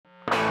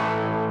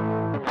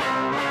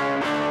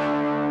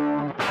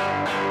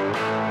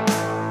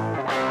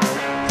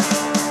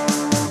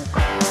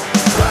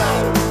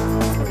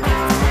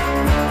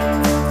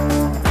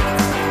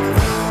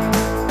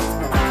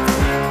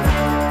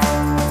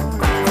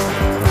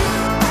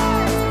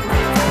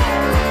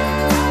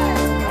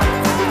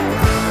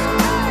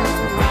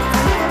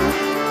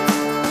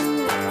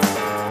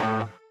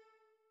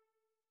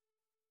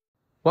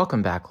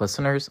Welcome back,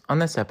 listeners. On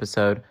this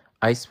episode,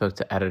 I spoke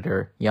to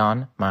editor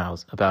Jan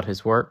Miles about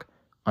his work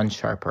on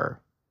Sharper.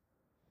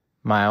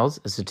 Miles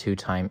is a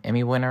 2-time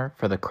Emmy winner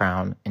for The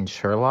Crown and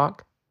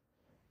Sherlock,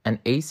 an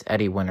Ace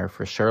Eddie winner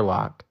for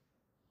Sherlock,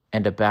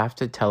 and a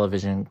BAFTA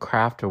Television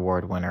Craft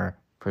Award winner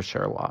for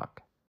Sherlock.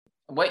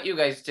 What you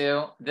guys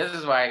do, this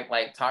is why I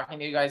like talking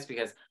to you guys,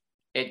 because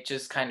it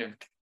just kind of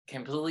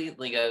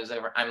completely goes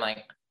over. I'm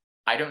like,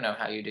 I don't know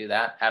how you do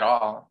that at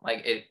all.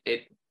 Like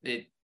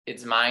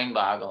it's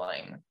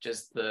mind-boggling,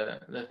 just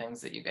the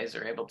things that you guys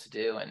are able to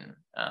do and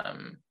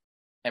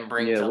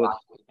bring to life,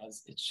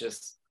 because it's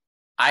just,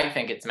 I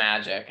think it's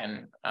magic.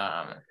 And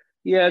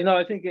no,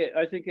 I think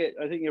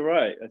you're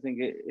right. I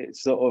think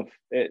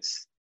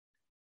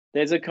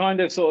there's a kind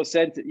of sort of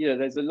sense,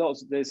 there's there's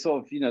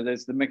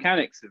the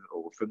mechanics of it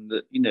all, from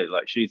the,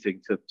 like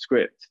shooting to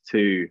script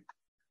to,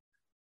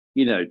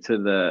 to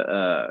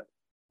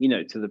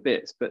the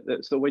bits.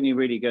 But so when you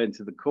really go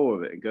into the core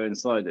of it and go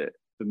inside it,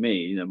 for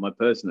me, my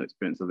personal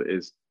experience of it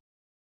is,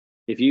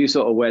 if you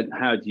sort of went,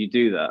 how do you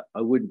do that?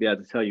 I wouldn't be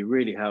able to tell you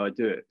really how I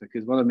do it,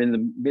 because when I'm in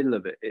the middle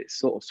of it, it's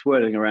sort of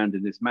swirling around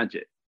in this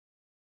magic.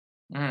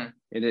 And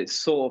it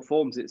sort of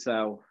forms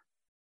itself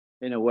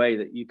in a way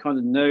that you kind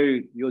of know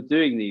you're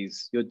doing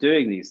these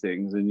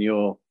things, and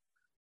you're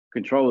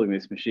controlling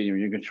this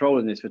machinery, you're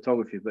controlling this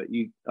photography, but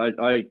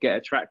I get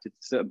attracted to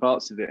certain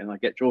parts of it, and I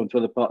get drawn to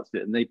other parts of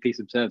it, and they piece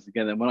themselves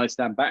together. And when I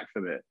stand back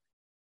from it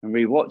and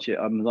rewatch it,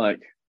 I'm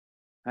like,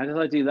 how did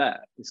I do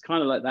that? It's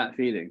kind of like that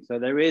feeling. So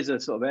there is a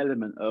sort of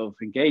element of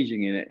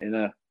engaging in it in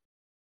a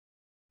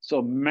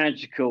sort of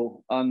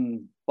magical,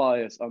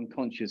 unbiased,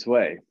 unconscious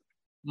way.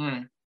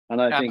 And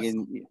I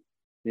think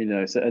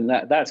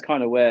that's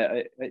kind of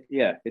where,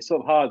 it's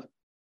sort of hard.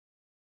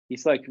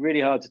 It's like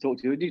really hard to talk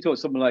to. When you talk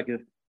to someone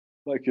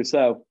like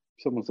yourself,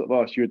 someone sort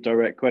of asks you a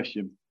direct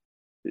question,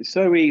 it's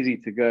so easy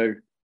to go,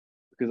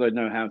 because I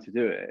know how to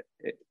do it.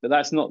 But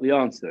that's not the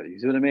answer. You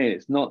see what I mean?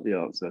 It's not the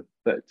answer.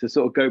 But to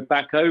sort of go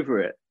back over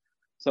it,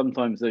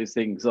 sometimes those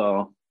things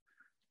are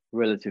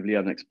relatively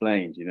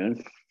unexplained,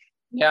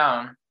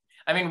 Yeah.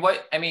 I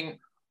mean,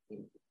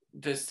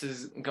 this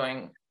is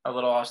going a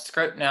little off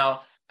script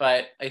now,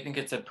 but I think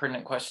it's a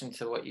pertinent question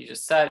to what you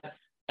just said.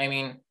 I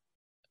mean,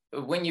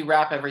 when you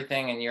wrap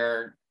everything and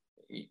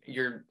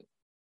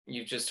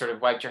you've just sort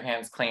of wiped your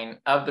hands clean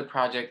of the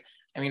project,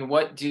 I mean,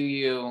 what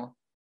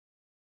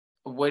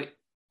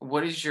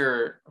is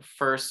your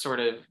first sort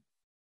of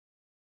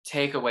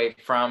takeaway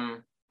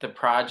from the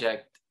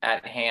project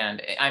at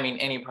hand? I mean,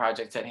 any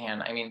project at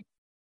hand. I mean,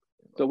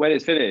 so when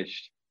it's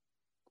finished.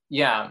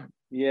 Yeah,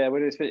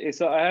 when it's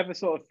finished, I have a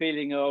sort of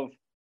feeling of,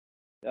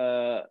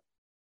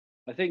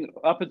 I think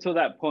up until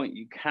that point,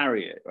 you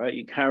carry it, right?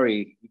 You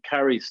carry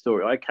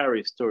story. I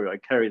carry story. I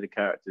carry the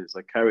characters.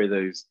 I carry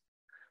those,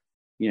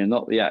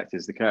 not the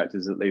actors, the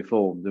characters that they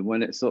formed. And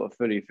when it's sort of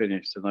fully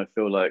finished, and I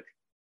feel like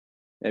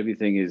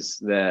everything is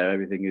there,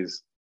 everything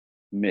is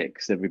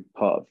mixed, every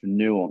part of the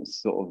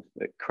nuance sort of,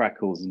 it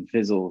crackles and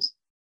fizzles,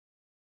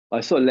 I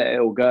sort of let it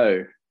all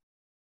go.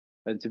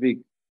 And to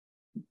be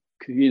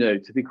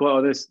quite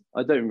honest,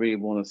 I don't really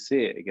want to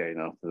see it again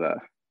after that.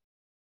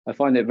 I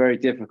find it very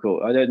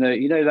difficult. I don't know,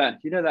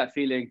 that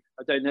feeling.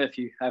 I don't know if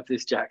you have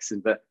this,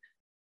 Jackson, but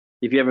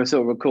if you ever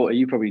sort of record,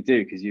 you probably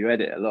do, because you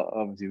edit a lot,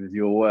 obviously, with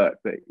your work.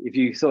 But if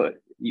you sort of,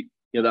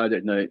 I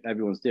don't know,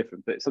 everyone's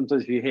different, but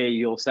sometimes if you hear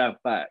yourself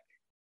back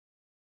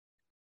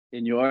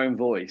in your own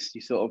voice,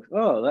 you sort of,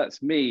 oh,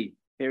 that's me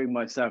hearing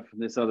myself from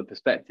this other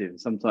perspective.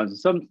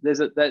 Sometimes there's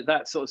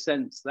that sort of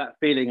sense, that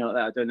feeling like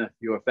that. I don't know if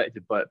you're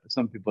affected by it, but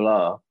some people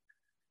are.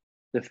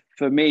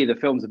 For me, the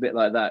film's a bit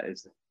like that.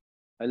 Is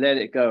I let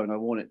it go, and I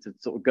want it to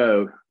sort of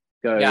go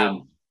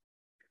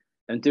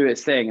and do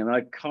its thing. And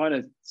I kind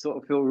of sort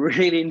of feel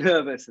really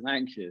nervous and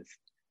anxious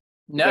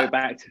to go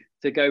back to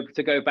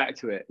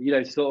it.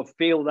 To sort of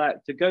feel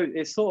that, to go.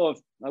 It's sort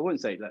of, I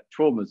wouldn't say that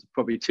trauma is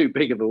probably too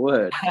big of a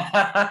word.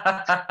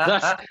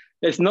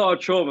 It's not a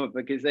trauma,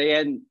 because they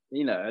end,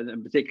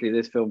 and particularly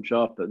this film,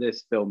 Sharper.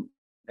 This film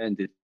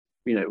ended,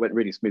 it went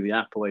really smoothly.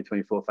 Apple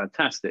A24,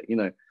 fantastic,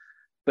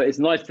 But it's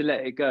nice to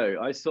let it go.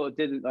 I sort of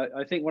didn't.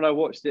 I think when I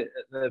watched it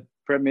at the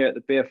premiere at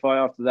the BFI,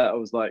 after that, I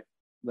was like,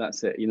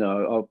 that's it.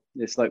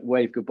 It's like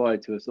wave goodbye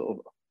to a sort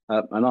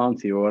of an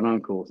auntie or an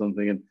uncle or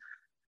something, and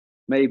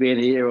maybe in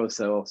a year or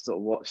so, I'll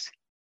sort of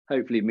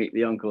hopefully meet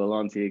the uncle or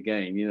auntie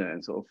again,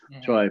 and sort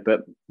of try.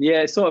 But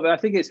yeah, it's sort of. I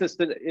think it's just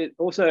that. It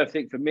also, I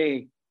think for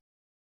me,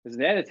 as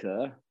an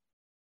editor,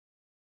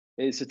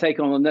 is to take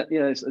on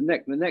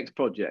the next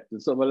project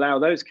and sort of allow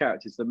those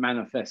characters to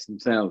manifest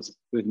themselves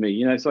with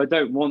me. So I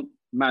don't want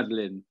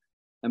Madeline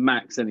and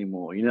Max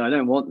anymore. I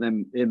don't want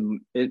them in.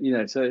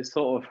 So it's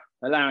sort of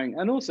allowing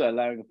a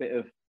bit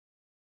of,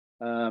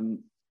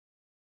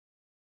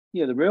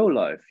 the real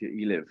life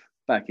you live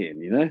back in.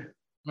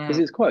 Because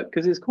it's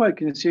quite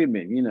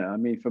consuming. I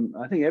mean,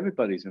 I think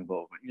everybody's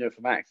involved.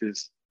 From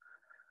actors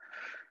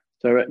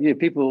So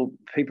people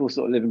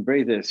sort of live and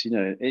breathe this,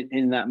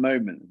 in that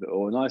moment of it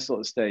all. And I sort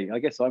of stay. I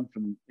guess I'm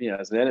from,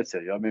 as an editor,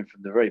 I'm in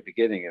from the very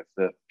beginning of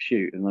the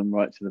shoot, and I'm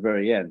right to the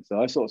very end.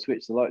 So I sort of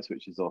switch the light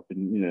switches off,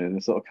 and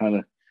the sort of kind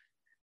of,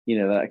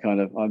 that kind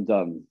of, I'm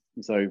done.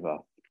 It's over.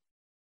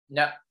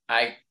 No,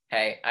 I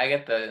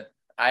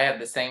have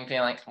the same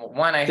feeling.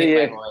 One, I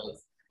hate my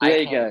voice.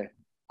 There you go.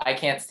 I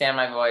can't stand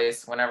my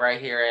voice whenever I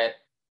hear it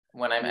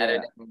when I'm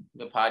editing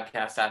the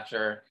podcast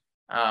after.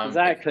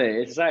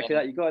 Exactly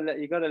that. You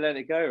gotta let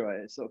it go, right?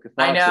 It's sort of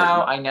cathartic.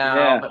 I know.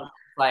 Yeah. But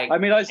like, I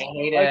mean, I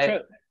hate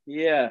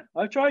it.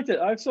 I've tried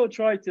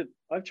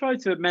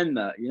to amend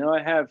that.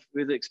 I have,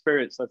 with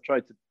experience, I've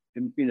tried to,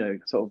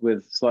 sort of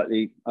with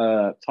slightly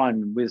time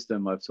and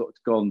wisdom, I've sort of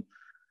gone,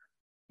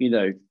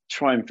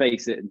 try and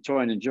face it and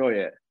try and enjoy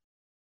it.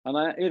 And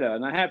I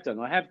have done.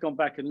 I have gone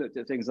back and looked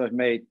at things I've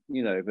made,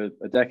 over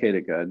a decade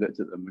ago, and looked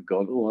at them and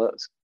gone, oh,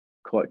 that's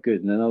quite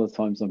good. And then other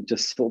times I'm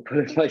just sort of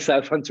putting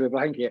myself onto a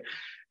blanket,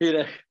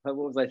 what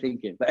was I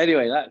thinking? But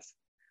anyway,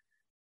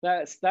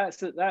 that's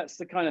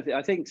the kind of thing.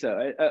 I think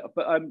so.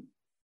 But I'm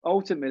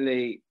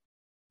ultimately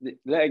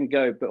letting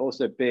go, but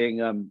also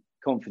being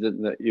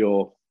confident that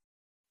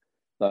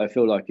I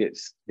feel like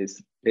it's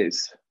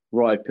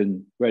ripe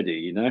and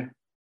ready,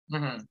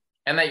 Mm-hmm.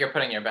 And that you're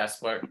putting your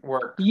best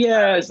work.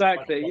 Yeah,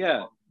 exactly.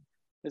 Yeah,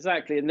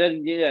 exactly. And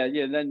then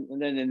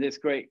and then in this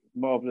great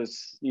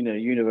marvelous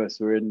universe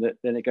we're in,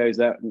 then it goes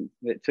out, and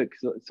it took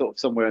sort of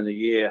somewhere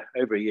in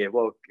over a year,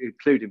 well,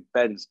 including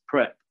Ben's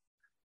prep,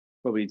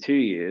 probably 2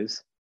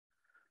 years.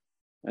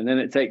 And then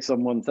it takes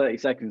someone 30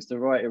 seconds to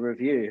write a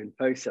review and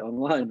post it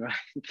online, right?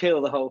 And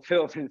kill the whole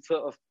film in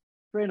sort of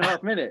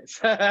 3.5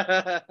 minutes.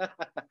 I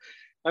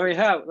mean,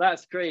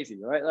 that's crazy,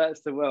 right?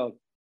 That's the world.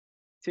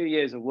 2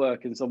 years of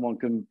work and someone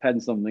can pen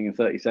something in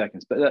 30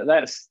 seconds. But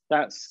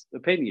that's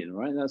opinion,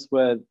 right? That's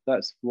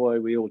why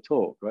we all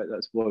talk, right?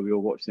 That's why we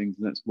all watch things,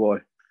 and that's why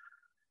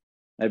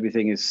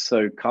everything is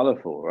so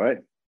colorful, right?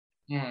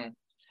 Mm.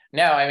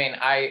 No, I mean,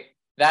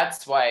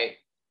 that's why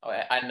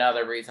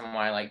another reason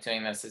why I like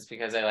doing this is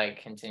because I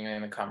like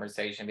continuing the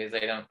conversation, because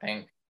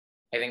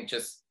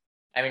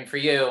I mean, for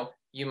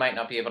you might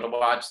not be able to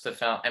watch the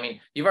film. I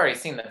mean, you've already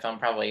seen the film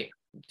probably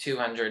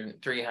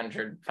 200,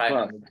 300,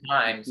 500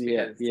 times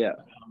because of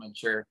how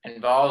much you're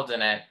involved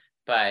in it.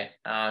 But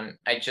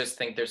I just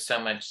think there's so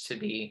much to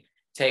be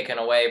taken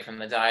away from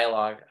the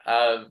dialogue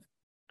of,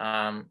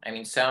 I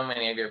mean, so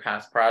many of your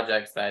past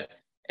projects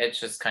that it's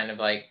just kind of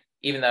like,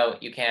 even though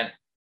you can't,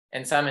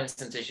 in some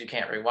instances, you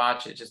can't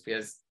rewatch it just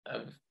because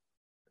of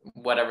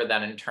whatever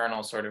that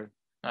internal sort of,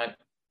 not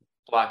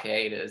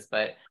blockade is,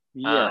 but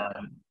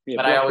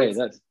but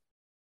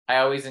I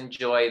always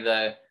enjoy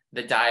the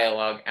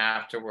dialogue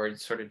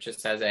afterwards, sort of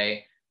just as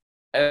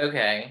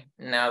okay,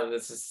 now that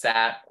this has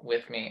sat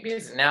with me,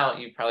 because now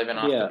you've probably been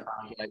off the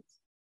project,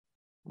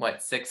 what,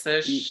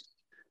 6-ish?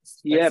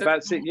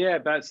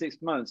 About 6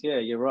 months. Yeah,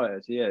 you're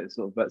right. It's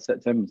sort of about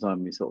September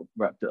time we sort of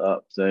wrapped it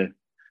up. So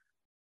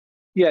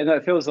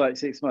it feels like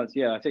 6 months.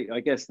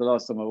 I guess the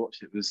last time I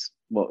watched it was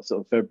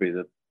sort of February,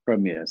 the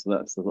premiere. So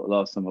that's the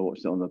last time I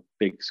watched it on the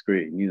big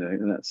screen,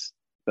 and that's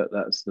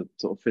the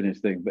sort of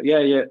finished thing. But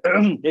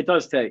it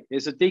does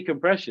it's a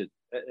decompression.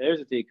 There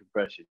is a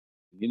decompression,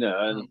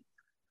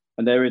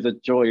 and there is a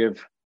joy of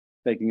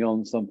taking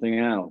on something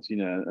else,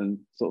 and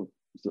sort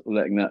of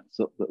letting that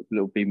sort of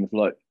little beam of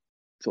light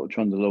sort of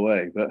trundle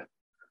away. But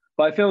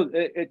I feel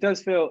it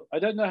does feel, I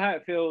don't know how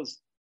it feels.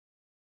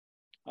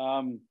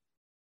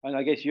 And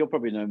I guess you'll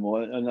probably know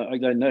more. And I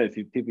don't know if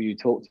people you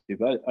talk to,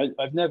 but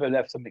I've never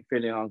left something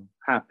feeling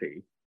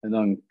unhappy and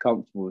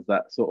uncomfortable with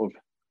that sort of.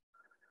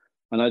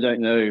 And I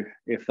don't know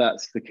if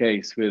that's the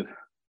case with,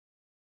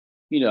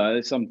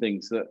 there's some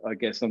things that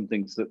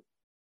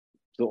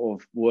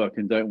sort of work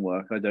and don't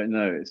work. I don't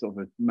know. It's sort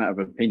of a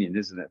matter of opinion,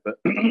 isn't it? But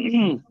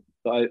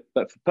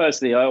but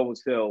personally, I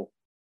always feel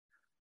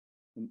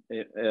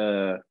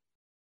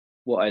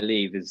what I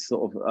leave is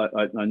sort of,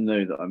 I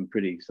know that I'm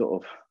pretty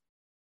sort of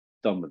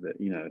done with it,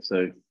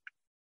 so.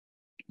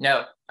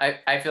 No,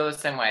 I feel the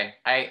same way.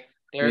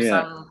 There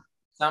are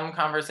some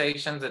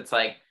conversations, it's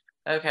like,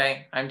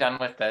 okay, I'm done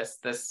with this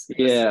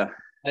is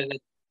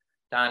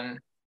done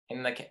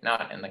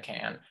not in the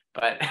can,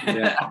 but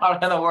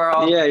out in the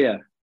world.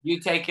 You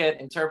take it,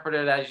 interpret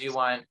it as you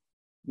want.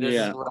 This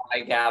is what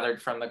I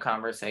gathered from the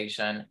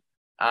conversation.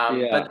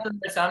 But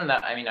there's some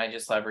that, I mean, I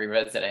just love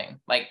revisiting.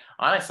 Like,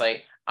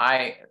 honestly,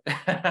 I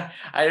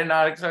did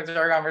not expect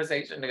our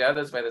conversation to go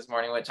this way this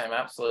morning, which I'm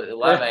absolutely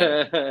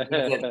loving.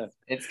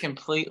 It's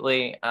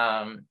completely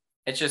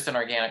it's just an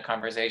organic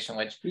conversation,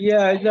 which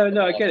I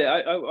get it.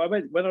 I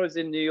went when I was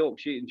in New York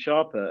shooting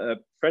Sharper. A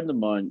friend of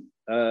mine,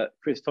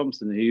 Chris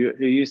Thompson,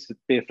 who used to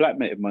be a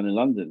flatmate of mine in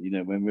London,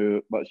 when we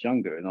were much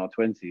younger, in our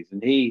 20s,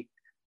 and he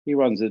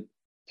runs a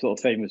sort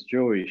of famous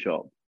jewelry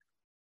shop.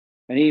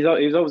 And he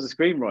was always a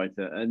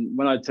screenwriter. And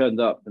when I turned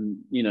up and,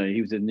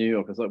 he was in New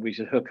York, I was like, we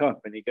should hook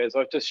up. And he goes,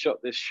 I've just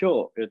shot this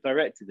short, I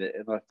directed it,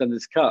 and I've done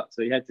this cut.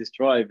 So he had this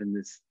drive and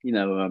this,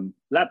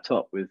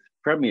 laptop with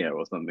Premiere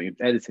or something,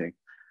 editing.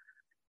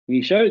 And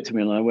he showed it to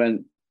me and I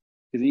went,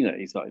 because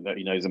he's like,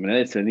 he knows I'm an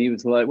editor, and he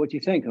was like, "What do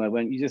you think?" And I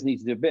went, "You just need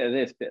to do a bit of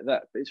this, bit of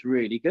that, but it's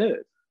really good."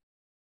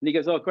 And he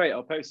goes, "Oh, great,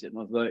 I'll post it." And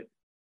I was like,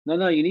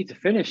 "No, you need to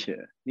finish it."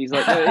 And he's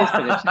like, "No, it is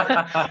finished."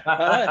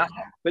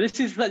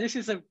 But this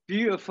is a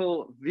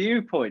beautiful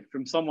viewpoint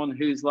from someone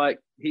who's like,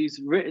 he's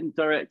written,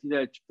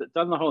 directed,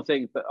 done the whole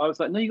thing. But I was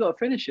like, "No, you got to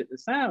finish it. The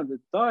sound, the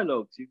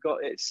dialogues, you've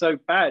got it's so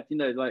bad,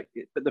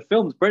 but the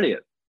film's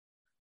brilliant."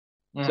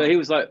 So he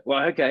was like,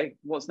 "Well, okay,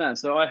 what's that?"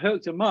 So I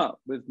hooked him up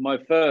with my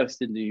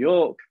first in New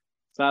York,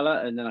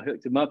 Salah, and then I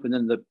hooked him up. And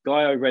then the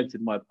guy I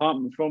rented my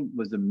apartment from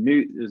was a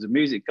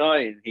music guy,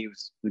 and he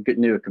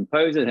knew a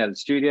composer and had a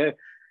studio.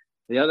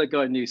 The other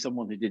guy knew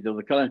someone who did all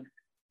the coloring.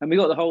 And we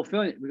got the whole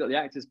film. We got the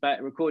actors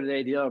back, recorded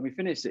ADR, and we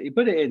finished it. He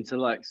put it into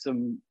like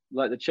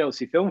the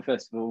Chelsea Film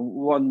Festival,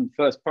 won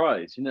first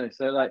prize,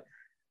 So like,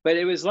 but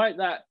it was like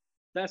that.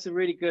 That's a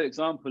really good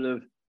example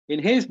of, in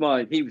his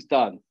mind, he was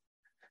done.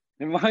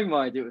 In my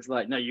mind, it was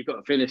like, no, you've got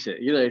to finish it,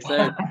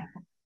 So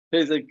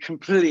there's a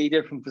completely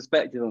different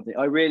perspective on it.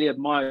 I really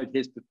admired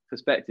his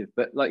perspective,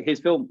 but like his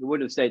film would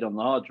have stayed on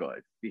the hard drive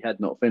if he had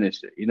not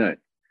finished it,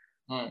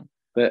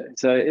 But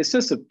so it's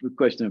just a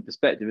question of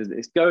perspective, isn't it?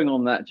 It's going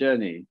on that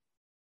journey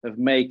of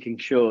making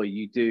sure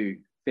you do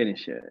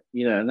finish it,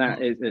 and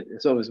that is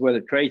it's always, whether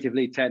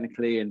creatively,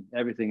 technically, and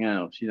everything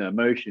else,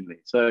 emotionally.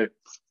 So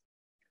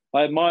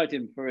I admired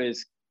him for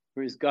his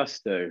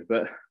gusto,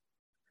 but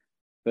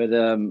we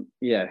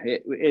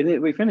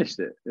finished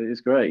it. It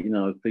was great. I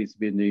was pleased to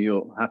be in New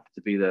York, happy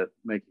to be there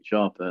making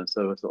Sharper.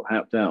 So I sort of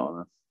helped out on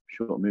a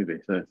short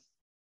movie. So,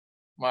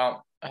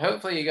 well,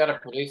 hopefully you got a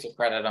producer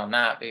credit on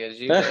that, because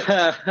you did.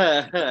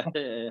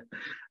 I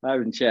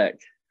haven't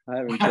checked.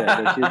 I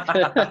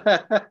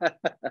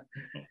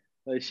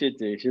should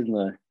do,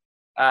 shouldn't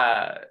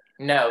I?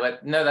 No,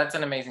 that's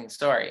an amazing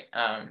story,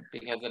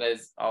 because it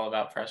is all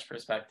about fresh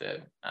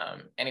perspective.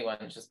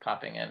 Anyone just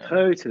popping in.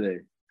 Totally,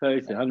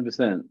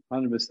 100%.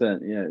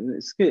 Yeah,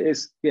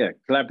 it's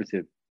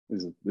collaborative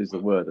is the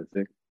word, I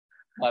think.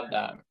 Love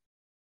that.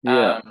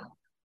 Yeah.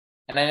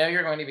 And I know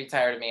you're going to be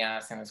tired of me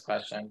asking this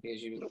question,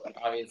 because you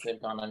obviously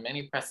have gone on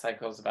many press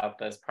cycles about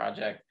this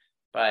project,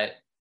 but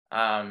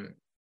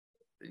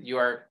you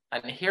are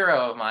a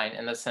hero of mine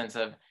in the sense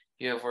of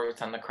you have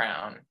worked on The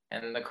Crown,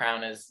 and The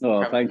Crown is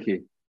thank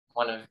you.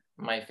 One of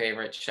my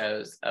favorite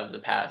shows of the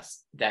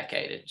past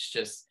decade. It's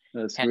just,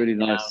 that's really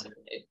nice.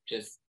 It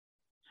just,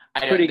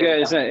 pretty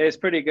good, isn't it? It's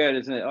pretty good,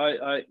 isn't it?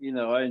 I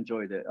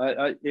enjoyed it.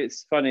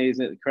 It's funny,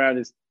 isn't it? The Crown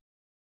is,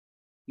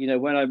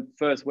 when I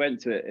first went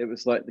to it, it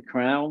was like The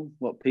Crown,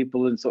 what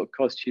people in sort of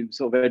costume,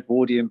 sort of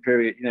Edwardian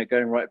period,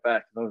 going right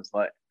back. And I was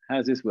like,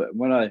 how's this work? And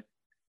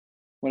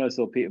when I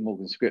saw Peter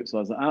Morgan's scripts, I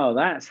was like, oh,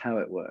 that's how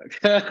it works.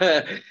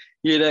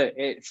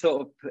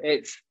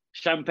 It's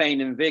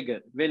champagne and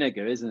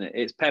vinegar, isn't it?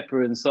 It's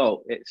pepper and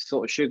salt. It's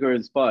sort of sugar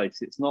and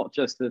spice. It's not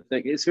just a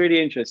thing. It's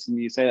really interesting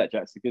you say that,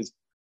 Jackson, because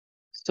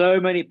so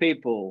many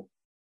people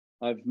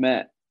I've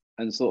met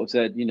and sort of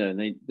said,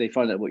 they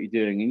find out what you're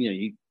doing, and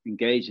you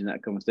engage in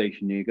that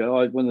conversation. You go,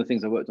 oh, one of the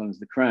things I worked on is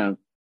The Crown.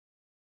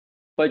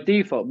 By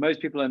default,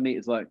 most people I meet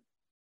is like,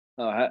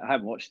 oh, I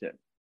haven't watched it.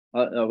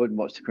 I wouldn't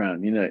watch The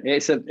Crown.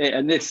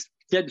 And this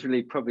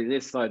generally probably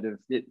this side of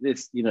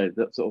this,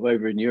 that sort of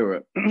over in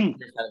Europe.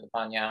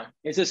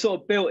 It's a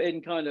sort of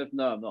built-in kind of,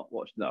 no, I'm not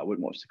watching that. I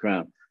wouldn't watch The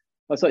Crown.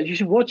 I was like, you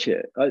should watch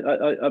it.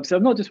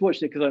 I'm not just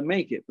watching it because I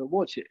make it, but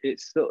watch it.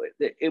 It's still,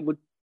 it would.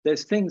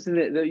 There's things in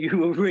it that you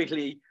will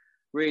really,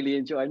 really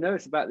enjoy. I know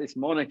it's about this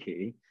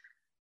monarchy,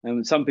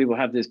 and some people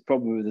have this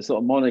problem with the sort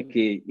of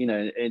monarchy,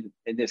 in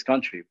this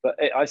country. But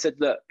I said,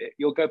 look,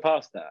 you'll go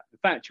past that. In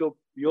fact,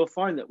 you'll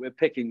find that we're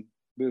picking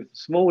with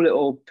small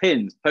little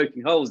pins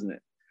poking holes in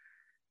it,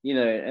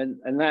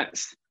 and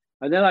that's.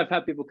 And then I've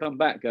had people come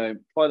back going,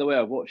 by the way,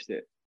 I've watched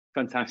it.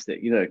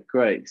 Fantastic,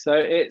 great. So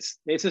it's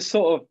a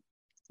sort of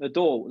a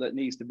door that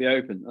needs to be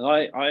opened. And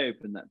I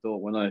opened that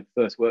door when I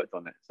first worked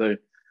on it. So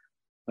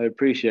I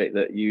appreciate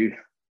that you've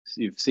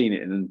seen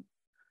it and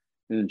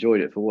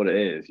enjoyed it for what it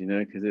is,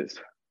 because it's.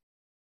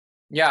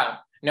 Yeah,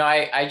 no,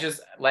 I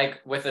just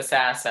like with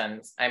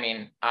Assassins. I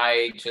mean,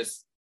 I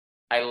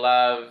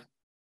love,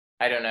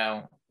 I don't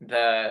know,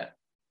 the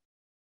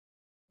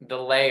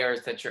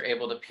layers that you're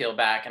able to peel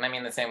back. And I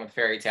mean the same with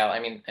Fairy Tale. I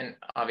mean, and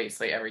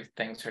obviously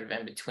everything sort of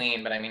in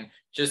between, but I mean,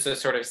 just to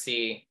sort of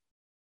see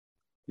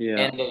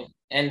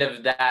end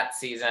of that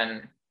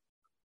season,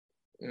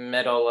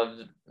 middle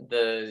of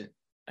the,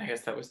 I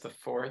guess that was the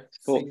fourth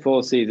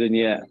season,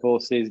 yeah.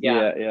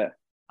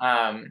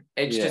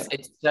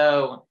 It's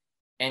so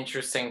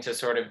interesting to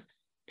sort of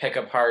pick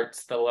apart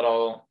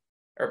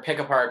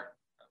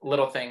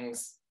little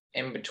things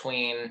in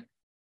between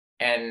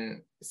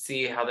and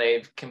see how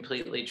they've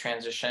completely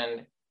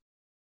transitioned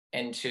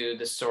into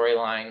the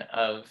storyline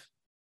of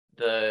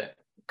the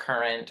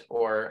current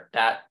or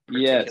that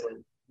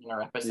particular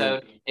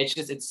episode.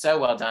 It's so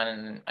well done,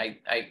 and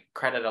I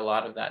credit a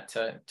lot of that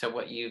to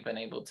what you've been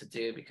able to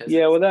do, because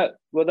a lot of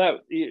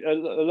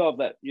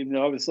that,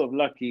 I was sort of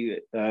lucky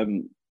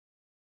that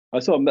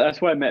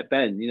that's why I met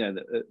Ben,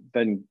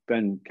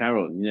 Ben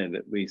Carroll,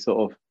 that we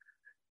sort of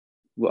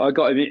Well, I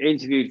got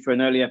interviewed for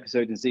an early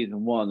episode in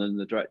season 1, and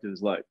the director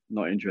was like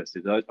not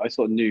interested. I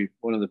sort of knew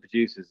one of the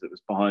producers that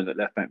was behind that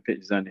Left Bank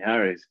Pictures, Andy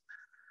Harris.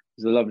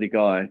 He's a lovely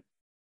guy,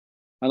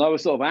 and I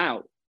was sort of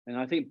out. And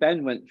I think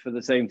Ben went for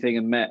the same thing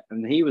and met,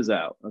 and he was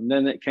out. And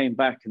then it came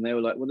back, and they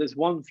were like, "Well, there's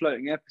one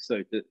floating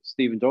episode that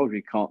Stephen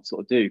Daldry can't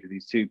sort of do because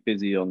he's too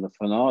busy on the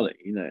finale,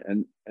 you know."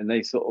 And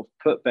they sort of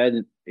put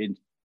Ben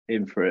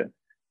in for it.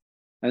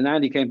 And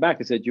Andy came back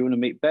and said, "Do you want to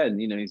meet Ben?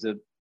 You know, he's a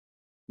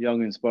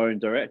young, inspiring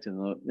director,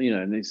 and you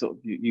know, and they sort of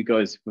you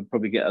guys would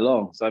probably get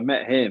along." So I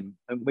met him,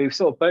 and we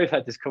sort of both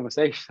had this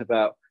conversation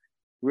about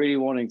really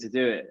wanting to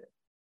do it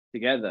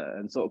together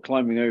and sort of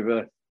climbing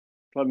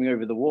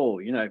over the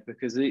wall, you know,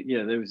 because you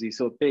know there was these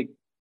sort of big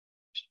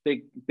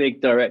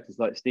directors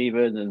like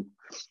Stephen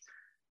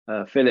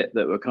and Philip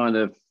that were kind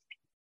of,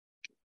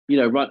 you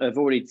know, have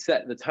already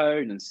set the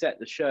tone and set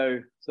the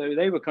show, so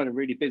they were kind of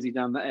really busy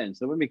down that end.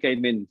 So when we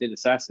came in and did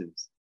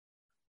Assassins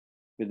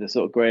with the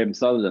sort of Graham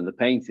Sutherland, the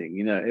painting,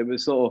 you know, it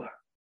was sort of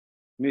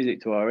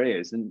music to our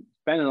ears, and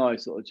Ben and I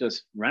sort of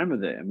just ran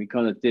with it, and we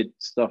kind of did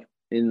stuff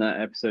in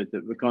that episode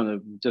that we kind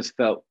of just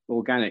felt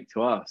organic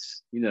to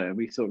us, you know, and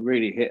we sort of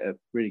really hit a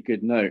really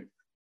good note.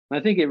 And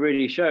I think it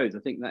really shows. I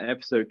think that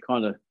episode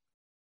kind of,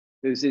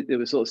 it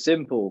was sort of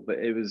simple, but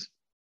it was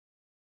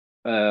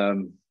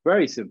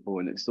very simple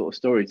in its sort of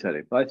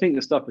storytelling. But I think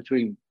the stuff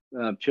between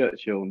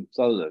Churchill and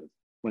Sutherland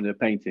when they're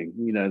painting,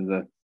 you know,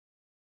 the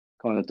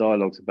kind of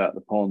dialogues about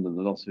the pond and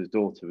the loss of his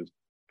daughter was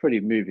pretty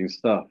moving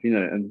stuff, you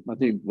know. And I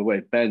think the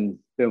way Ben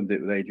filmed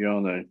it with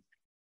Adriano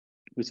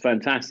was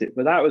fantastic.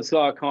 But that was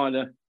our kind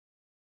of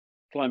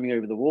climbing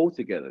over the wall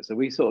together. So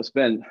we sort of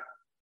spent,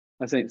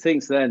 I think,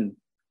 since then,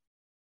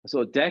 a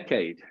sort of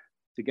decade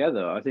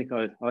together. I think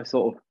I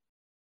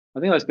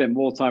spent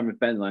more time with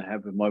Ben than I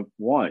have with my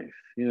wife.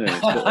 You know,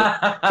 sort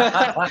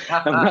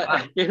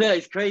of. You know,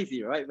 it's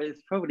crazy, right? But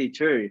it's probably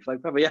true. If I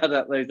probably add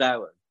up those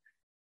hours,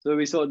 so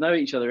we sort of know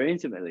each other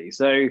intimately.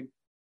 So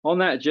on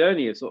that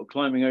journey of sort of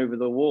climbing over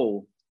the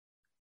wall,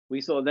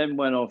 we sort of then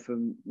went off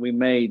and we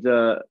made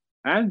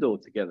Andor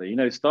together, you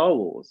know, Star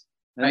Wars.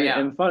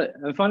 And,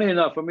 and funny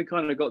enough, when we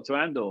kind of got to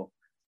Andor,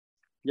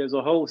 there's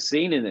a whole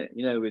scene in it,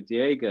 you know, with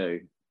Diego,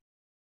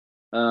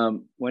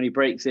 when he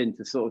breaks in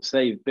to sort of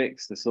save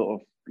Bix, the sort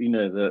of, you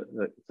know,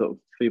 the sort of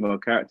female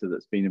character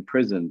that's been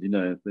imprisoned, you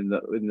know, in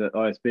the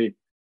ISB.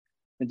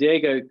 And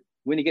Diego,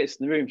 when he gets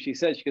in the room, she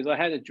goes, "I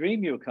had a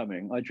dream you were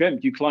coming. I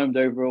dreamt you climbed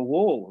over a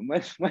wall." And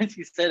when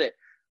she said it,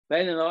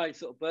 Ben and I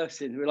sort of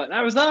burst in. We were like,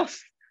 "That was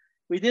us.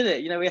 We did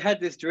it. You know, we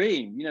had this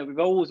dream. You know, we've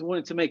always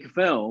wanted to make a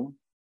film."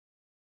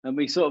 And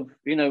we sort of,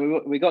 you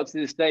know, we got to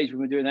this stage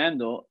when we were doing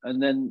Andor,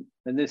 and then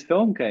this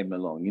film came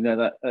along, you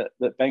know,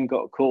 that Ben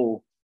got a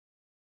call,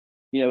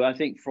 you know, I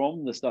think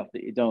from the stuff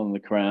that he'd done on The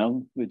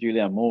Crown with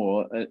Julianne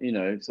Moore, you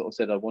know, sort of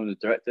said, "I wanted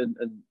to direct,"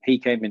 and he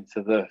came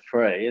into the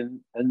fray, and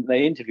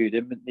they interviewed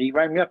him, and he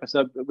rang me up and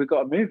said, "We've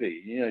got a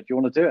movie, you know, do you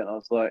want to do it?" And I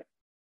was like,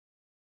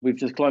 "We've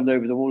just climbed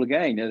over the wall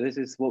again. You know, this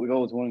is what we've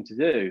always wanted to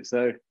do."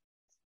 So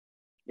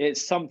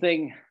there's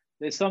something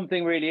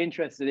really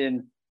interested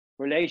in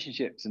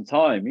relationships and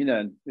time, you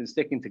know, and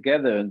sticking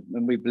together,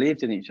 and we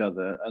believed in each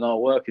other, and our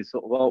work is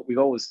sort of, well, we've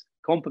always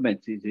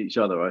complemented each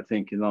other, I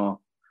think, in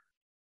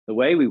the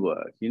way we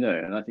work, you know,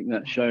 and I think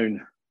that's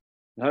shown,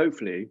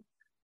 hopefully,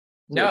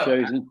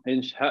 shows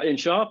in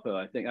Sharper.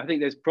 I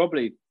think there's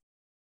probably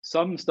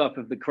some stuff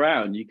of The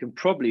Crown you can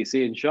probably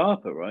see in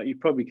Sharper, right? You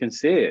probably can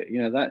see it, you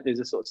know, that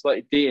is a sort of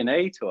slight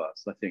DNA to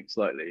us, I think,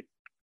 slightly.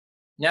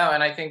 No,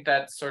 and I think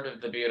that's sort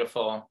of the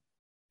beautiful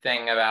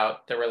thing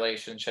about the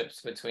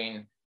relationships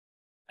between,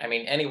 I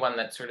mean, anyone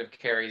that sort of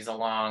carries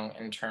along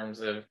in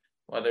terms of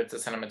whether it's a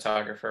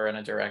cinematographer and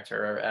a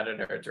director or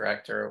editor,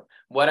 director,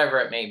 whatever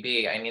it may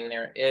be. I mean,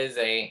 there is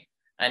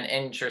an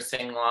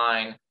interesting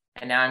line,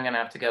 and now I'm going to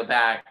have to go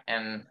back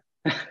and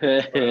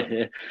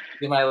do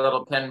my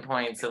little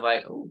pinpoints of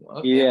like, oh,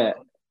 okay. Yeah.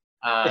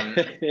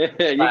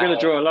 You're going to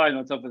draw a line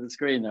on top of the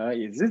screen, aren't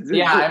you?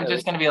 Yeah, I'm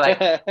just going to be like,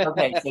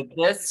 okay, so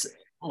this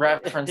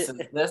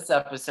references this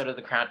episode of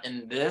The Crown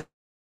and this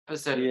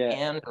episode of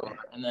Andor,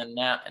 and then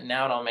now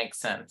it all makes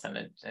sense.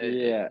 And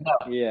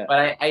but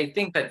I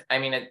think that, I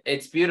mean,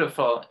 it's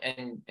beautiful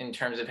in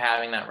terms of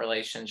having that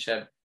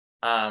relationship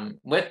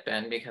with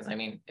Ben, because I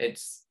mean,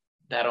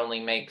 that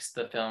only makes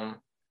the film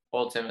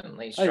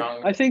ultimately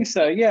stronger. I think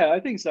so. Yeah, I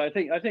think so. I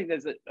think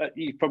there's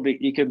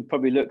you can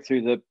probably look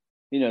through the,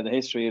 you know, the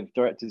history of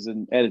directors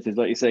and editors,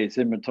 like you say,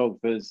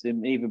 cinematographers,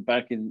 and even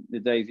back in the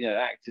days, you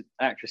know,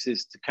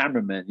 actresses to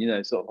cameramen, you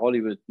know, sort of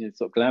Hollywood, you know,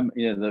 sort of glam,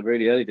 you know, the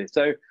really early days.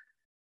 So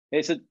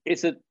it's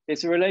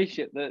a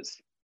relationship that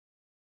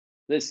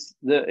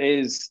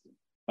is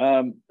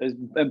as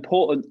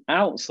important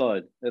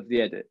outside of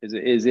the edit as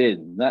it is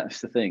in.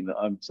 That's the thing that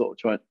I'm sort of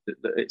trying.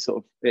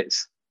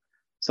 It's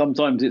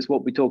sometimes it's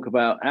what we talk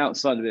about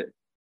outside of it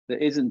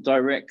that isn't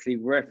directly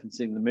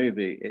referencing the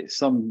movie. It's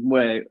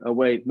somewhere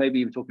away,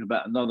 maybe even talking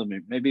about another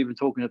movie, maybe even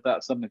talking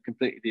about something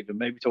completely different,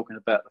 maybe talking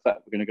about the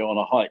fact we're going to go on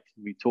a hike.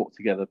 We talk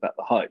together about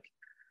the hike.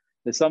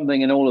 There's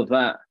something in all of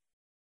that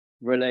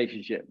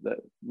relationship that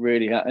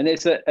really and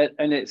it's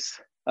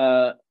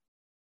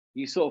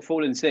you sort of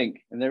fall in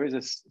sync, and there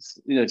is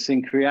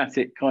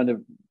syncretic kind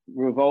of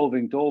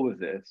revolving door with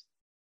this.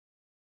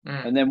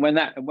 And then when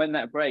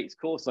that breaks, of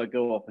course I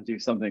go off and do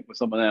something with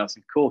someone else.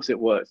 Of course it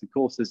works. Of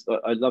course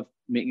I love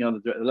meeting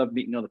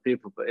other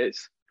people, but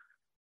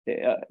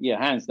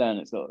hands down,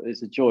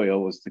 it's a joy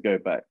always to go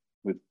back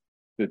with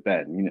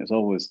Ben. You know, it's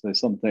always there's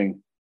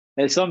something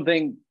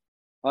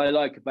I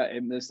like about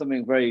him. There's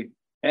something very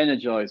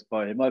energized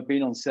by him. I've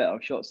been on set.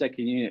 I've shot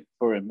second unit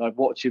for him. I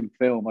watch him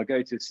film. I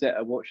go to set.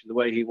 I watch the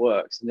way he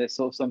works, and there's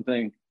sort of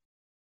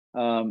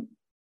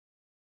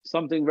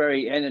something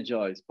very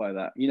energized by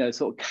that. You know,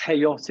 sort of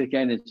chaotic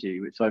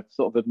energy, which I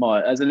sort of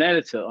admire. As an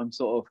editor, I'm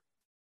sort of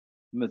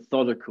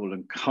methodical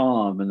and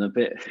calm and a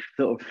bit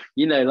sort of,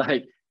 you know,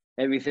 like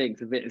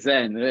everything's a bit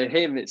zen. With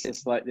him, it's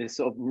just like this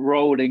sort of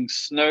rolling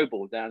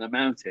snowball down a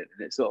mountain,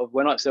 and it's sort of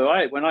when I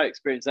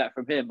experience that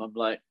from him, I'm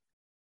like,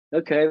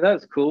 okay,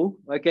 that's cool.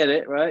 I get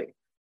it, right?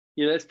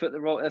 You know, let's put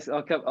the roll.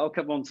 I'll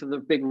come onto the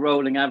big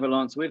rolling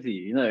avalanche with you.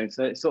 You know,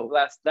 so it's sort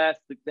of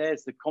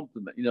there's the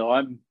compliment. You know,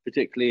 I'm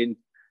particularly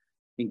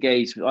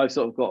engaged. I've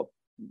sort of got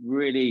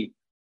really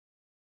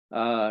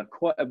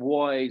quite a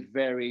wide,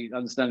 varied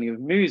understanding of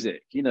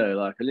music. You know,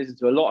 like I listen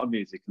to a lot of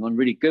music, and I'm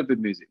really good with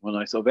music. When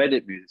I sort of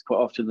edit music, quite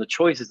often the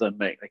choices I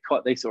make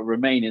they sort of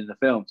remain in the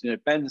films. You know,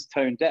 Ben's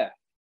tone deaf.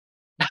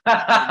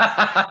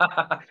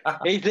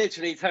 He's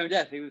literally tone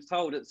deaf. He was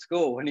told at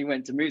school when he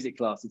went to music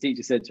class, the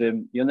teacher said to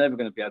him, "You're never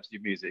going to be able to do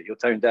music. You're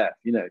tone deaf."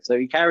 You know, so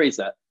he carries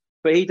that,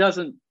 but he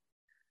doesn't.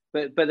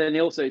 But then he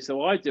also,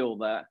 so I do all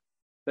that,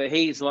 but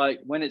he's like,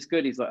 when it's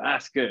good, he's like,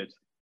 "That's good."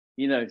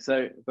 You know,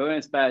 so but when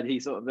it's bad,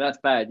 he's sort of, "That's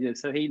bad." You know,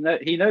 so he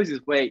knows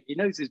his way. He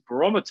knows his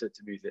barometer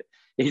to music.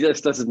 He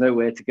just doesn't know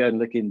where to go and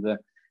look in the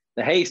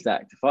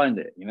haystack to find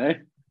it. You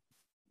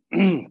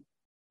know.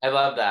 I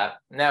love that.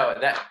 No,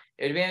 that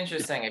it'd be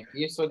interesting if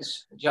you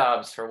switched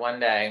jobs for one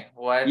day.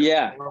 What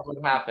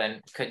would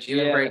happen? Could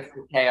you embrace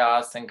the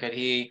chaos, and could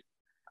he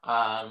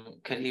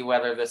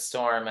weather the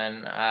storm?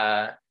 And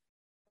I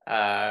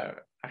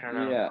don't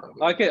know. Yeah,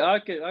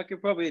 I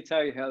could probably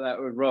tell you how that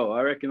would roll.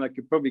 I reckon I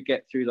could probably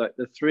get through like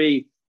the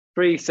three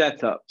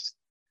setups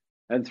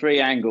and 3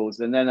 angles,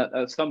 and then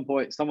at some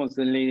point someone's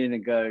going to lean in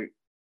and go,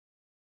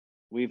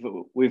 we've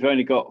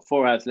only got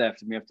 4 hours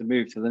left and we have to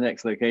move to the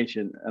next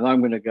location, and I'm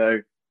going to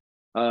go,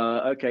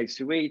 okay,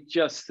 should we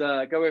just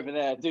go over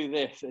there, do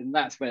this? And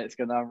that's when it's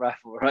going to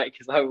unravel, right?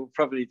 Because I will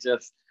probably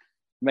just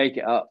make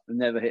it up and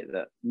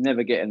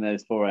never get in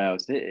those 4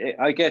 hours.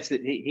 I guess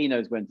he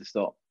knows when to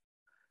stop.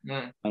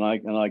 And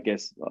I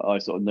guess I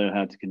sort of know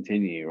how to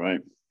continue, right?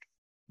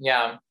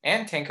 Yeah,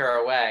 and tinker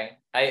away.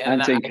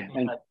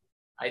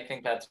 I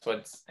think that's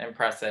what's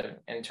impressive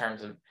in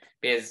terms of,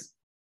 because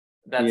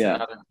that's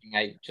another thing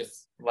I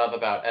just love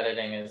about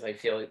editing is I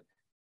feel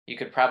you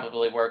could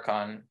probably work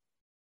on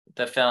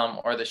the film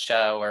or the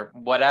show or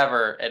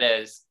whatever it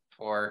is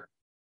for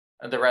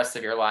the rest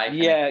of your life.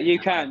 Yeah, you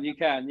can.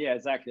 Yeah,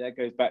 exactly. That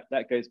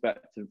goes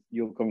back to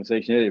your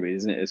conversation earlier,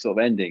 isn't it? It's sort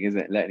of ending, isn't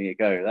it? Letting it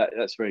go.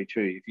 That's very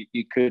true. If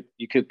you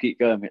could keep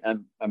going,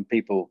 and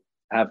people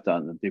have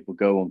done, and people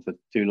go on for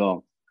too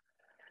long.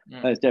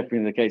 That's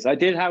definitely the case. I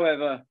did,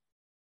 however,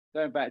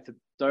 going back to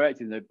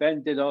directing though,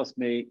 Ben did ask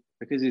me,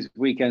 because his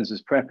weekends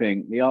was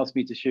prepping, he asked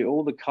me to shoot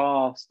all the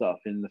car stuff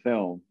in the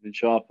film in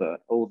Sharper,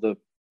 all the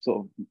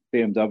sort of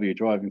BMW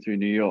driving through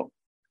New York.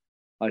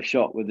 I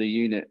shot with the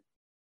unit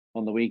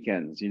on the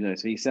weekends, you know,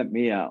 so he sent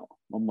me out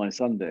on my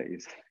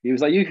Sundays. He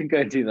was like, "You can go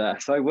and do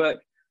that." So I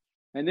worked,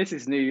 and this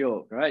is New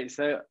York, right?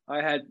 So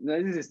I had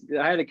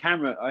a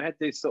camera. I had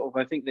this sort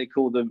of, I think they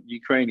call them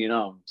Ukrainian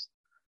arms.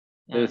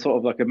 They're sort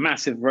of like a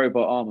massive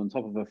robot arm on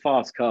top of a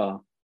fast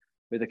car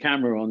with a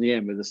camera on the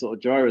end with a sort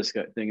of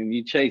gyroscope thing, and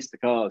you chase the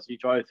cars, you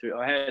drive through.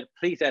 I had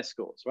police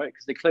escorts, right?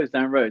 Because they closed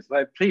down roads. So I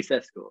had police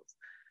escorts.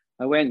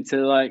 I went to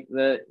like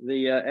the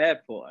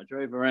airport. I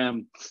drove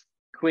around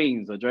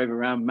Queens. I drove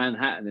around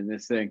Manhattan in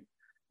this thing.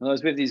 And I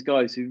was with these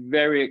guys who are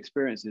very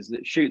experienced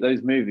that shoot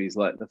those movies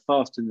like The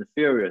Fast and the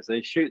Furious.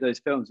 They shoot those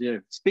films, you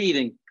know,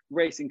 speeding,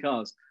 racing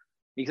cars.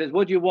 He says,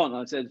 "What do you want?"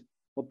 I said,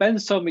 "Well,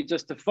 Ben's told me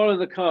just to follow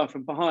the car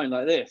from behind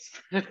like this."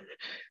 And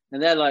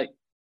they're like,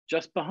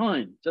 "Just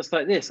behind, just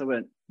like this." I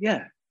went,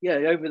 yeah,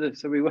 over the,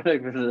 so we went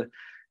over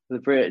the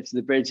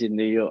bridge in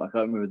New York. I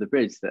can't remember the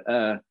bridge.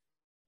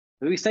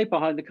 We stayed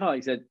behind the car.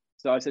 He said,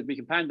 so I said, "We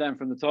can pan down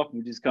from the top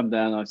and we just come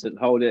down." I said,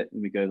 "Hold it."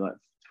 And we go like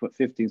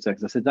 15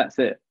 seconds. I said, "That's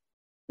it."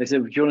 They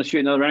said, "Do you want to shoot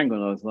another angle?"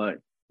 And I was like,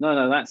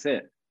 no, that's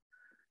it.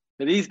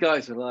 But these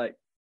guys were like,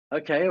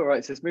 "Okay, all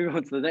right, so let's move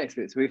on to the next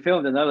bit." So we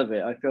filmed another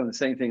bit. I filmed the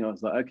same thing. I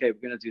was like, "Okay,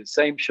 we're going to do the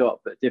same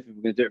shot, but different.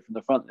 We're going to do it from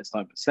the front this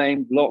time, but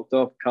same locked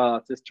off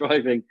car, just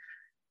driving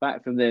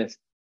back from this."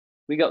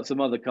 We got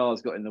some other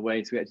cars got in the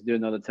way, so we had to do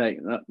another take.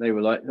 And they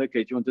were like,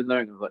 "Okay, do you want to do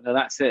another angle?" I was like, "No,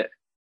 that's it."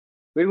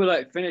 We were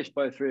like finished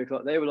by 3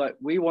 o'clock. They were like,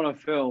 "We want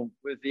to film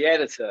with the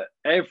editor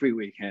every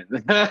weekend."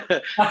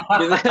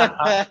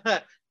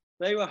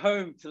 They were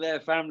home to their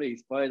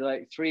families by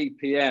like 3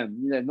 p.m.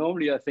 You know,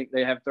 normally I think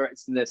they have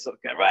directors in there sort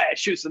of going, "Right,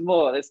 shoot some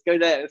more. Let's go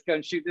there. Let's go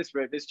and shoot this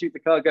road. Let's shoot the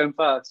car going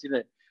fast." You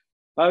know,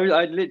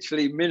 I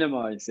literally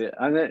minimized it,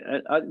 and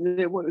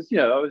it was, you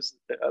know,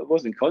 I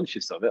wasn't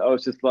conscious of it. I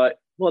was just like,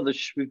 well,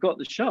 we've got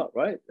the shot,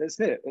 right? That's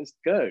it. Let's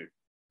go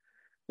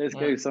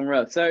somewhere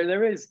else. So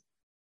there is,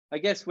 I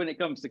guess, when it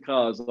comes to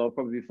cars, I'll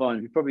probably be fine.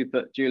 If you probably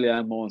put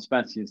Julianne Moore and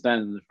Sebastian Stan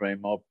in the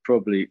frame, I'll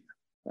probably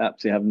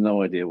absolutely have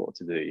no idea what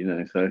to do, you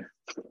know. So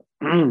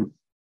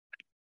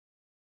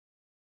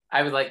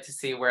I would like to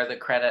see where the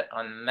credit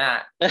on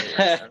that is.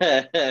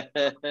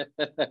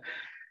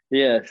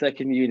 Yeah,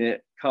 second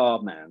unit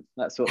car man.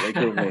 That's what they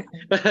call me.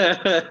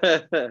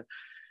 I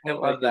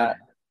love that.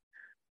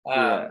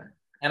 Yeah.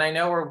 And I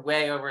know we're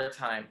way over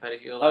time, but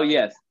if you allow Oh,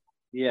 yes.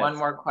 one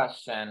more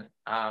question,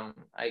 I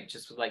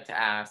just would like to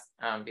ask,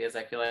 because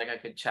I feel like I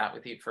could chat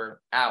with you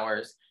for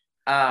hours.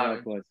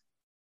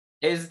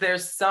 Is there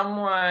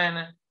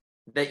someone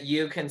that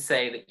you can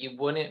say that you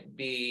wouldn't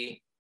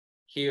be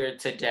here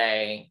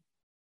today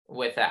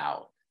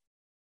without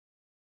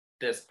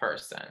this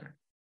person?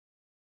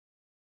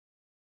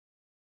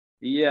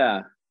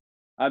 Yeah,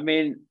 I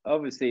mean,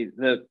 obviously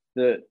in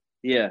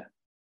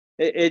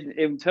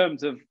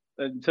terms of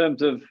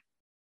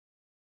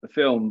the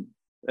film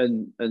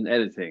and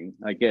editing,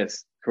 I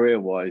guess career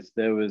wise,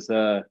 there was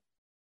a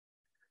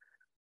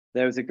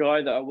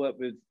guy that I worked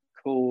with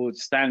called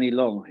Stanley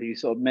Long, who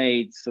sort of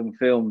made some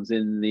films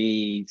in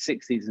the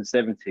 60s and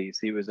 70s.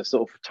 He was a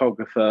sort of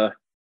photographer,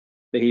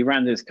 but he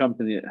ran this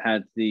company that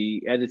had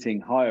the editing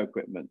hire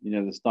equipment, you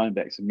know, the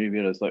Steinbecks and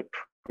Moviolas, like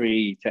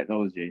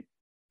pre-technology.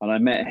 And I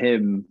met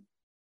him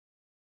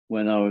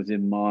when I was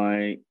in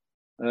my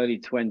early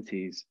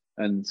 20s,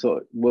 and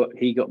sort of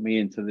he got me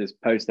into this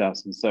post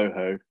house in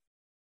Soho.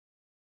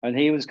 And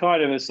he was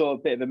kind of a sort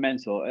of bit of a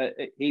mentor.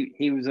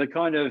 He was a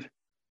kind of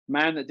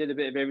man that did a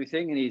bit of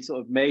everything, and he sort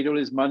of made all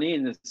his money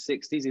in the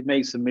 60s. He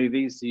made some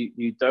movies.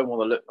 You don't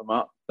want to look them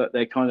up, but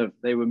they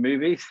were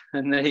movies,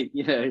 and they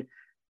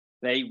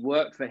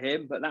worked for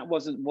him. But that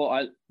wasn't what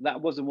I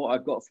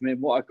got from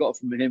him. What I got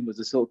from him was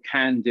a sort of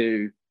can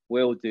do,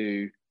 will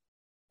do,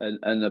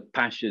 and a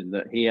passion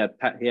that he had.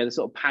 He had a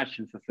sort of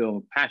passion for film,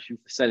 a passion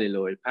for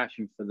celluloid,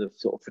 passion for the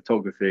sort of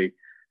photography.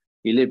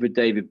 He lived with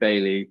David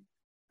Bailey,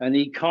 and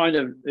he kind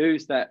of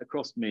oozed that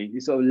across me.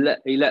 He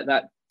let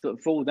that sort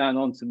of fall down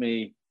onto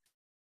me,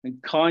 and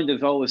kind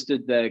of always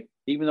stood there.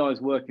 Even though I was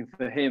working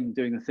for him,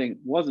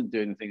 wasn't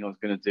doing the thing I was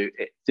going to do.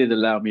 It did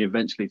allow me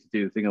eventually to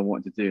do the thing I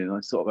wanted to do, and I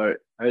sort of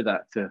owe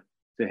that to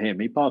him.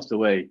 He passed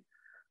away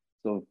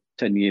sort of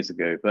 10 years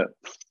ago, but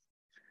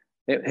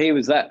he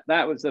was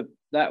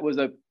that was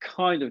a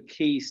kind of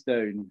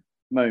keystone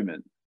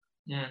moment.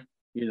 Yeah.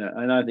 You know,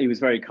 and he was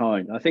very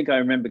kind. I think I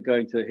remember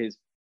going to his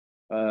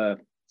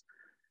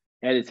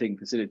editing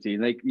facility,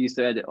 and they used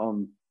to edit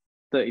on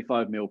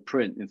 35mm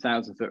print in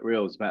 1,000-foot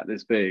reels about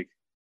this big.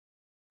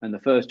 And the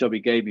first job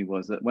he gave me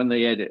was that when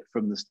they edit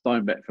from the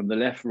Steinbeck, from the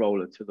left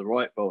roller to the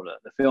right roller,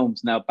 the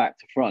film's now back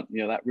to front.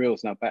 You know, that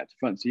reel's now back to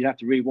front. So you have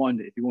to rewind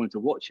it if you wanted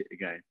to watch it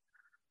again.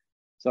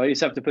 So I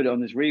used to have to put it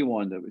on this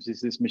rewinder, which is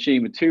this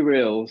machine with two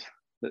reels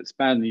that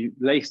span. You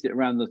laced it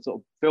around the sort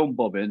of film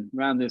bobbin,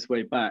 around this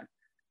way back.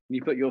 And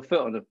you put your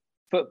foot on a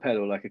foot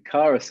pedal like a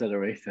car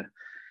accelerator.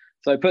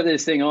 So I put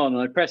this thing on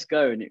and I pressed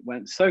go, and it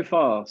went so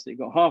fast. It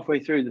got halfway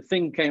through, the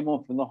thing came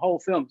off, and the whole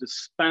film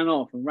just span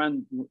off and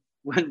went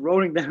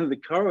rolling down the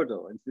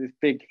corridor into this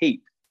big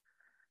heap.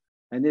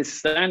 And this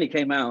Stanley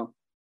came out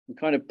and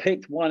kind of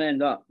picked one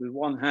end up with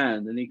one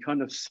hand, and he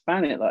kind of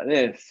span it like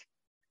this,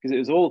 because it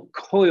was all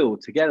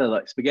coiled together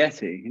like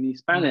spaghetti. And he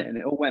span it, and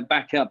it all went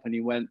back up. And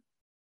he went,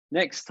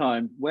 next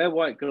time, wear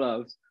white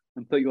gloves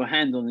and put your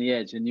hand on the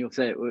edge, and you'll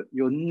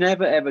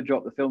never ever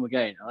drop the film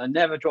again. And I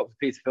never dropped a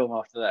piece of film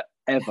after that,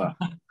 ever.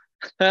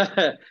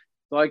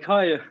 So I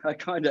kind of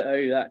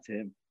owe that to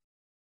him.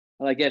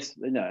 And I guess,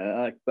 you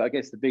know, I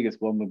guess the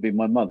biggest one would be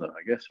my mother,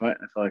 I guess, right?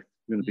 If I'm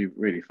going to be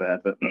really fair.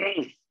 But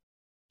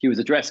she was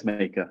a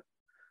dressmaker,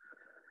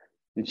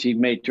 and she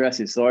made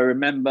dresses. So I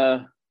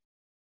remember,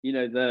 you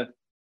know,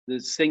 the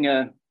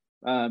Singer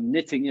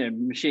knitting, you know,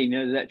 machine, you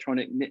know,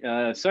 electronic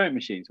sewing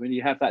machines. When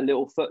you have that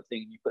little foot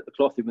thing, you put the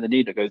cloth in with a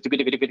needle, it goes.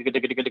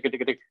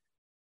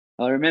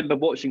 I remember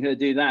watching her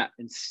do that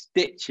and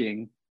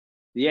stitching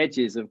the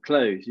edges of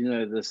clothes. You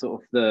know, the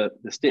sort of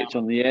the stitch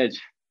on the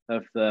edge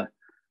of the.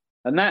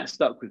 And that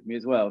stuck with me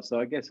as well. So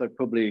I guess I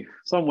probably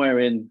somewhere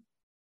in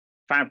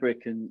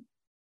fabric and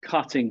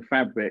cutting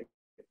fabric,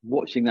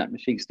 watching that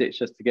machine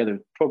stitch us together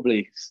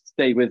probably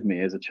stayed with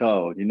me as a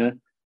child, you know,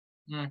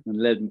 and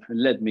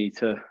led me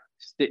to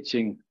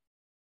stitching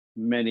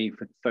many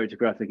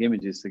photographic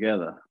images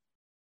together.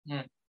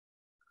 I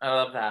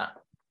love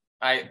that.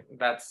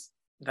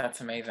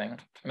 That's amazing.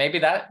 Maybe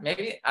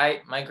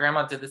my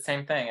grandma did the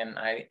same thing, and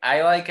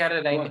I like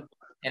editing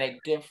in a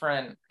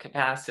different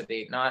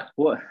capacity.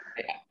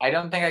 I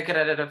don't think I could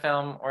edit a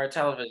film or a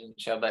television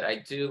show, but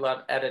I do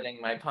love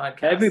editing my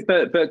podcast.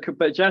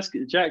 But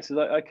Jackson,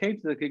 I came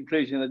to the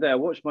conclusion the other day. I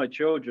watched my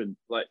children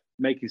like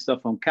making stuff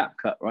on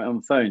CapCut, right,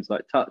 on phones,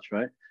 like touch,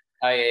 right?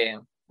 Oh yeah.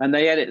 And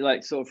they edit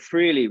like sort of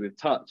freely with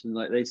touch, and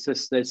like they're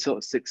just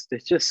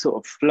sort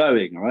of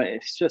flowing, right?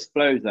 It just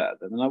flows out of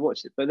them. And I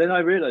watched it, but then I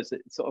realized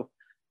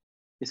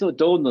that it sort of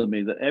dawned on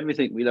me that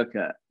everything we look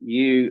at,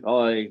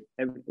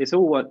 it's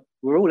all what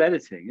we're all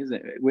editing, isn't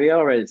it? We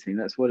are editing.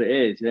 That's what it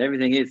is.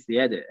 Everything is the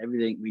edit.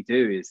 Everything we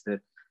do is the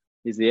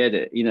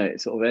edit.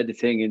 It's sort of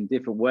editing in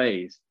different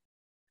ways,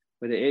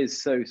 but it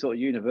is so sort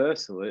of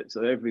universal. It's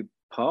every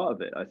part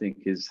of it, I think,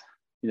 is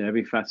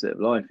every facet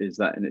of life is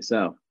that in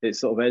itself.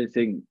 It's sort of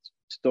editing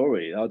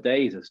story. Our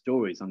days are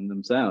stories on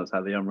themselves,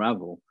 how they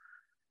unravel,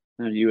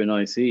 how you and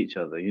I see each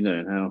other,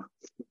 and how.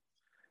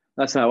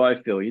 That's how I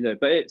feel,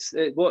 But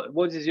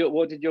what did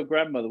your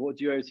grandmother? What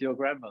do you owe to your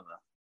grandmother?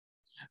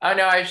 Oh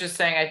no, I was just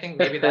saying. I think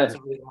maybe that's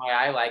the reason why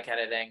I like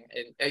editing.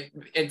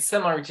 It's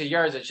similar to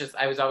yours. It's just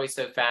I was always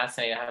so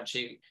fascinated how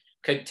she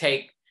could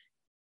take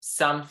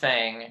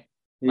something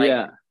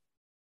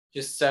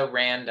just so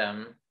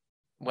random,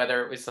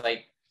 whether it was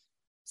like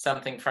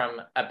something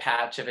from a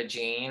patch of a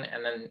gene,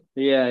 and then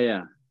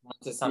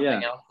to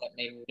something else that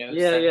made no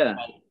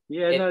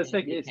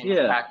sense. It's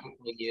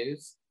practically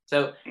used.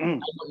 So I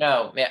don't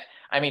know.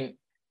 I mean,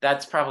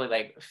 that's probably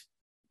like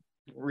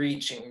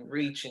reaching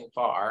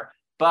far,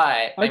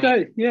 but I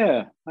don't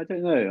know. I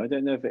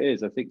don't know if it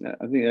is. I think a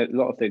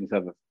lot of things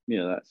have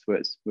that's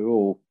where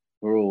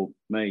we're all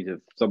made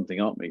of something,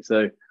 aren't we?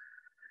 So,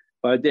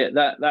 but I did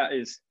that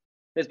is.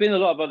 There's been a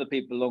lot of other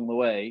people along the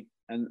way,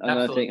 and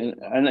I think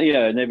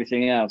and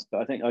everything else.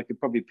 But I think I could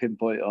probably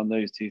pinpoint it on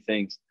those two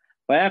things.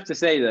 But I have to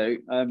say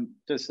though,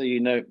 just so you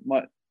know,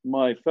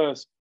 my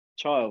first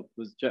child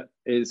was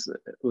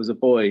a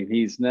boy.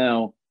 He's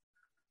now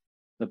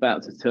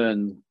about to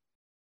turn.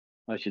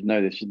 I should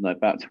know this, shouldn't I?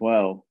 About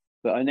 12.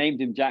 But I named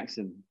him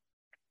Jackson.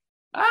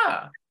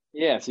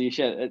 Yeah. So you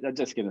should. I'm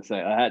just going to say.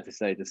 I had to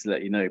say just to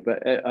let you know.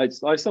 But I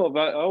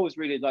always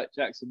really liked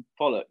Jackson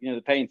Pollock,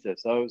 the painter.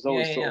 So I was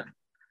always sort of.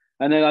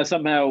 And then I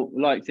somehow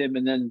liked him,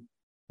 and then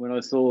when I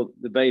saw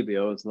the baby,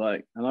 I was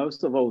like, and I was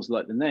sort of always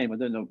liked the name. I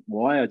don't know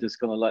why. I just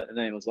kind of liked the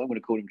name. I was like, I'm going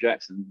to call him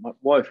Jackson. My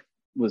wife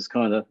was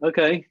kind of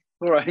okay.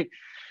 All right,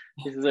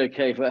 this is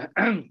okay. But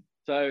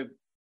so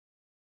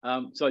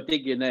I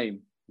dig your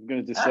name. I'm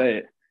going to just say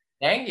it.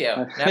 Thank you.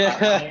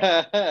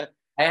 I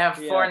have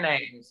 4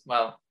 names.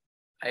 Well,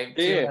 I have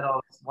 2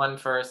 middles, 1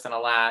 first and a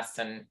last,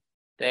 and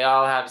they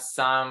all have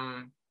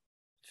some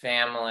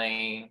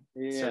family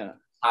sort of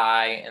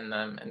tie in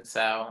them. And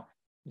so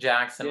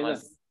Jackson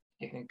was,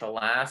 I think, the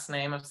last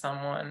name of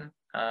someone.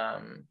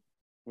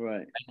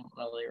 Right. I don't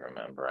really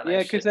remember.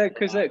 Because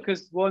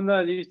no,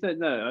 you said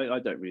no. I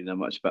don't really know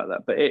much about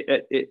that, but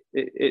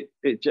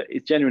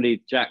it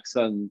generally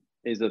Jackson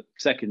is a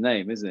second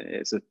name, isn't it?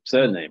 It's a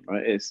surname,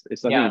 right? I think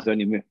it's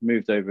only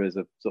moved over as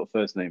a sort of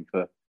first name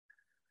for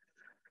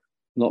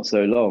not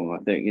so long.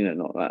 I think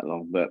not that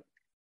long, but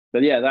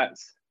yeah,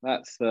 that's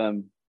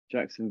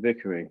Jackson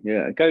Vickery.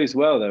 Yeah, it goes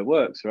well though. It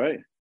works, right?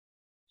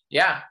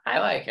 Yeah, I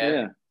like it.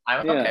 Yeah.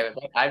 I'm okay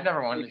with it. I've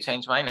never wanted to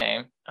change my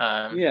name.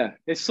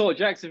 It's sort of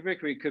Jackson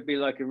Vickery could be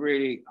like a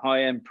really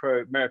high-end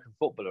pro-American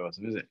footballer or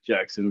something, isn't it?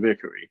 Jackson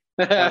Vickery.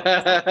 You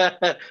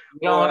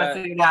don't want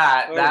to see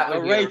that. That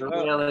would be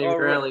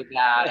really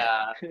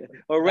bad.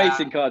 Or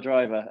racing car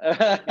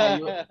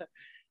driver.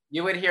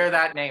 You would hear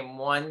that name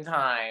one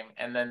time,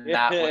 and then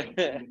that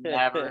would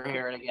never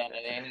hear it again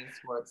in any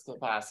sports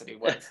capacity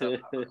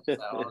whatsoever. So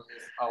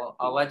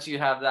I'll let you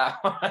have that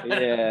one.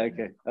 Yeah,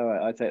 okay. All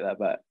right, I take that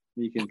back.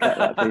 You can cut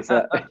that piece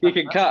out. You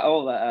can cut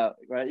all that out,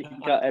 right? You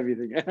can cut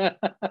everything.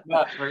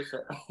 Yeah, for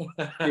sure.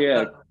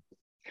 Yeah,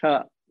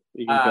 cut.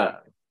 You can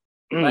cut.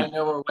 I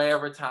know we're way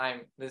over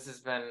time. This has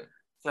been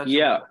such a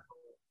wonderful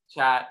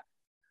chat.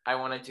 I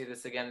want to do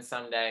this again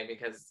someday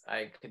because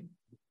I could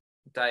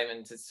dive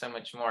into so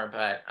much more.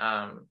 But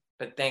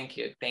thank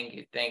you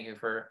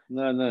for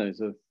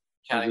it's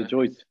a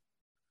joy.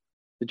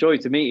 A joy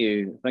to meet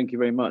you. Thank you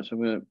very much.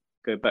 I'm going to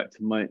go back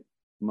to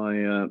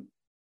my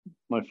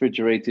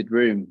refrigerated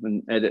room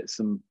and edit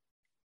some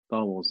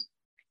Star Wars.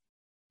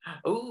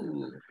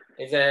 Ooh,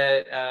 is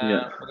it? What are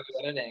you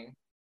editing?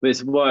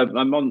 It's why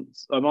I'm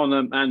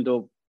on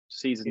Andor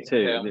season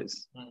 2,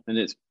 and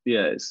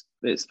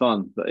it's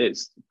fun, but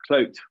it's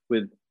cloaked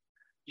with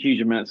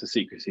huge amounts of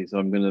secrecy. So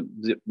I'm gonna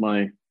zip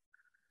my.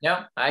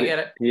 Yeah, I get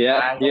it. Yeah,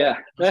 I get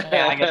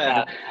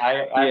that.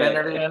 I've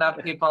interviewed enough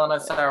people on a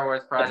Star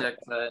Wars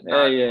project that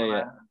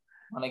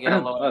want to get a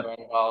lawyer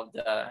involved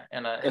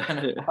in a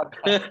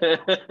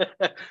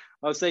podcast.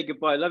 I'll say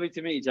goodbye. Lovely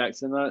to meet you,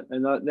 Jackson.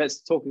 And let's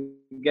talk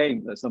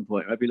game at some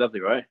point. That'd be lovely,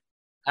 right?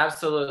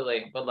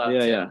 Absolutely. Would love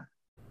to. Yeah.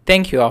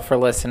 Thank you all for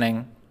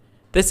listening.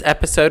 This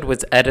episode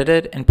was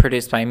edited and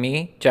produced by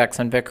me,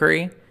 Jackson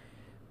Vickery.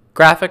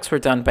 Graphics were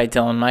done by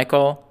Dylan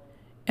Michael,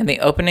 and the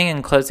opening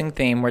and closing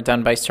theme were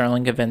done by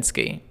Sterling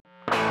Gavinsky.